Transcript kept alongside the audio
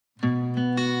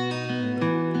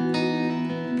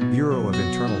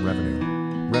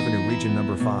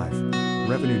number 5.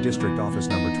 Revenue District Office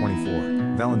number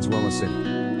 24, Valenzuela City.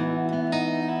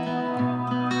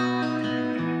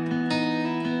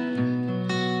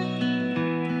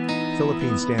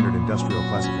 Philippine Standard Industrial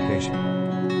Classification.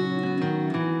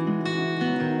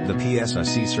 The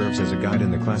PSIC serves as a guide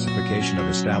in the classification of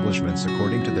establishments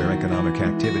according to their economic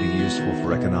activity useful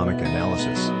for economic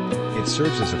analysis. It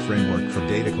serves as a framework for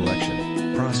data collection,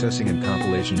 processing and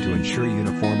compilation to ensure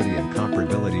uniformity and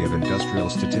comparability of industrial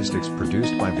statistics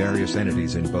produced by various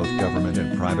entities in both government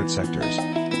and private sectors.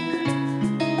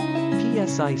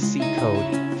 PSIC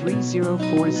Code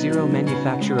 3040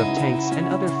 Manufacture of tanks and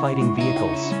other fighting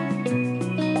vehicles.